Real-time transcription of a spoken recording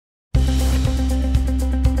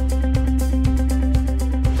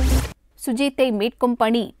சுஜித்தை மீட்கும்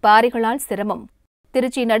பணி பாறைகளால் சிரமம்.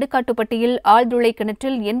 திருச்சி நடுக்காட்டுப்பட்டியில் ஆழ்துளை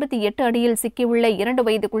கிணற்றில் 88 அடியில் சிக்கியுள்ள 2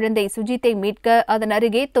 வயது குழந்தை சுஜித்தை மீட்க அதன்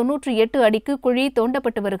அருகே 98 அடிக்கு குழி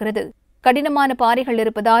தோண்டப்பட்டு வருகிறது. கடினமான பாறைகள்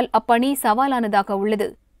இருப்பதால் அப்பணி சவாலானதாக உள்ளது.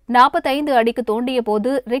 45 அடிக்கு தோண்டிய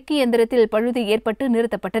போது ரிக்கி எந்திரத்தில் பழுது ஏற்பட்டு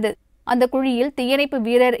நிறுத்தப்பட்டது. அந்த குழியில் தீயணைப்பு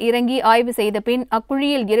வீரர் இறங்கி ஆய்வு செய்த பின்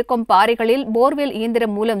அக்குழியில் இருக்கும் பாறைகளில் போர்வெல்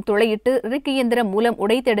இயந்திரம் மூலம் துளையிட்டு ரிக்கி இயந்திரம் மூலம்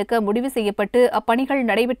உடைத்தெடுக்க முடிவு செய்யப்பட்டு அப்பணிகள்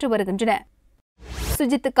நடைபெற்று வருகின்றன.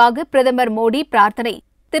 சுஜித்துக்காக பிரதமர் மோடி பிரார்த்தனை.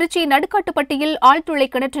 திருச்சி நடுக்காட்டுப்பட்டியில் ஆழ்துளை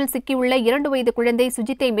கிணற்றில் சிக்கியுள்ள 2 வயது குழந்தை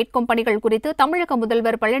சுஜித்தை மீட்கும் பணிகள் குறித்து தமிழக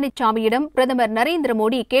முதல்வர் பழனிசாமியிடம் பிரதமர் நரேந்திர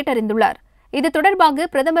மோடி கேட்டறிந்துள்ளார். இது தொடர்பாக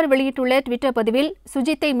பிரதமர் வெளியிட்டுள்ள டுவிட்டர் பதிவில்,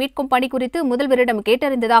 சுஜித்தை மீட்கும் பணி குறித்து முதல்வரிடம்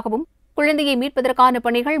கேட்டறிந்ததாகவும், குழந்தையை மீட்பதற்கான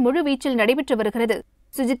பணிகள் முழுவீச்சில் நடைபெற்று வருகிறது.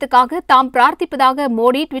 சுஜித்துக்காக தாம் பிரார்த்திப்பதாக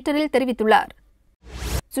மோடி டுவிட்டரில் தெரிவித்துள்ளார்.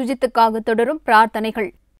 சுஜித்துக்காக தொடரும் பிரார்த்தனைகள்.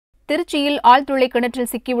 திருச்சியில் ஆழ்துளை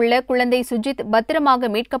கிணற்றில் சிக்கியுள்ள குழந்தை சுஜித் பத்திரமாக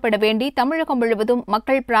மீட்கப்பட வேண்டி தமிழகம் முழுவதும்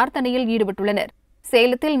மக்கள் பிரார்த்தனையில் ஈடுபட்டுள்ளனர்.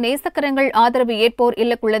 சேலத்தில் நேசக்கரங்கள் ஆதரவு ஏற்போர்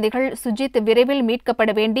இல்ல குழந்தைகள் சுஜித் விரைவில்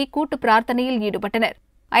மீட்கப்பட வேண்டி கூட்டு பிரார்த்தனையில் ஈடுபட்டனர்.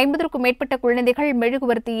 50க்கும் மேற்பட்ட குழந்தைகள்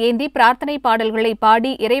மெழுகுவர்த்தி ஏந்தி பிரார்த்தனை பாடல்களை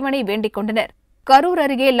பாடி இறைவனை வேண்டிக் கொண்டனர். கரூர்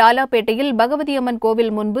அருகே லாலாப்பேட்டையில் பகவதியம்மன்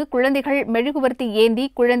கோவில் முன்பு குழந்தைகள் மெழுகுவர்த்தி ஏந்தி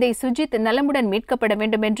குழந்தை சுஜித் நலமுடன் மீட்கப்பட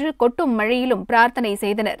வேண்டும் என்று கொட்டும் மழையிலும் பிரார்த்தனை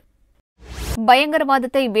செய்தனர்.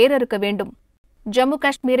 பயங்கரவாதத்தை வேரறுக்க வேண்டும். ஜம்மு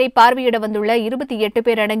காஷ்மீரை பார்வையிட வந்துள்ள 28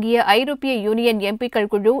 பேர் அடங்கிய ஐரோப்பிய யூனியன் எம்பிக்கள்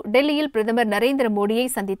குழு டெல்லியில் பிரதமர் நரேந்திர மோடியை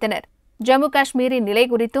சந்தித்தனர். ஜம்மு காஷ்மீரின் நிலை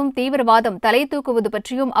குறித்தும் தீவிரவாதம் தலை தூக்குவது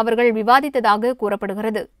பற்றியும் அவர்கள் விவாதித்ததாக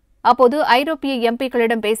கூறப்படுகிறது. அப்போது ஐரோப்பிய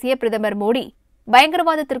எம்பிக்களிடம் பேசிய பிரதமர் மோடி,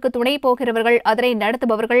 பயங்கரவாதத்திற்கு துணை போகிறவர்கள், அதனை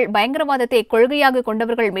நடத்துபவர்கள், பயங்கரவாதத்தை கொள்கையாக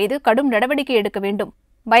கொண்டவர்கள் மீது கடும் நடவடிக்கை எடுக்க வேண்டும்,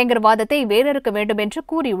 பயங்கரவாதத்தை வேரறுக்க வேண்டும் என்று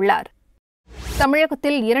கூறியுள்ளார்.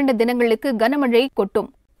 தமிழகத்தில் 2 தினங்களுக்கு கனமழை கொட்டும்.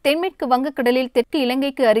 தென்மேற்கு வங்கக்கடலில் தெற்கு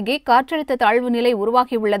இலங்கைக்கு அருகே காற்றழுத்த தாழ்வு நிலை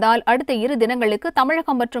உருவாகியுள்ளதால் அடுத்த 2 தினங்களுக்கு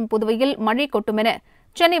தமிழகம் மற்றும் புதுவையில் மழை கொட்டும் என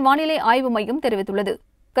சென்னை வானிலை ஆய்வு மையம் தெரிவித்துள்ளது.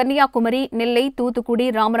 கன்னியாகுமரி, நெல்லை, தூத்துக்குடி,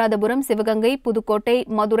 ராமநாதபுரம், சிவகங்கை, புதுக்கோட்டை,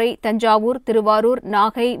 மதுரை, தஞ்சாவூர், திருவாரூர்,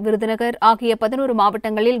 நாகை, விருதுநகர் ஆகிய 11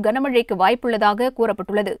 மாவட்டங்களில் கனமழைக்கு வாய்ப்புள்ளதாக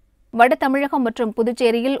கூறப்பட்டுள்ளது. வட தமிழகம் மற்றும்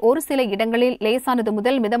புதுச்சேரியில் ஒரு சில இடங்களில் லேசானது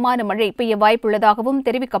முதல் மிதமான மழை பெய்ய வாய்ப்புள்ளதாகவும்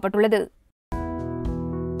தெரிவிக்கப்பட்டுள்ளது.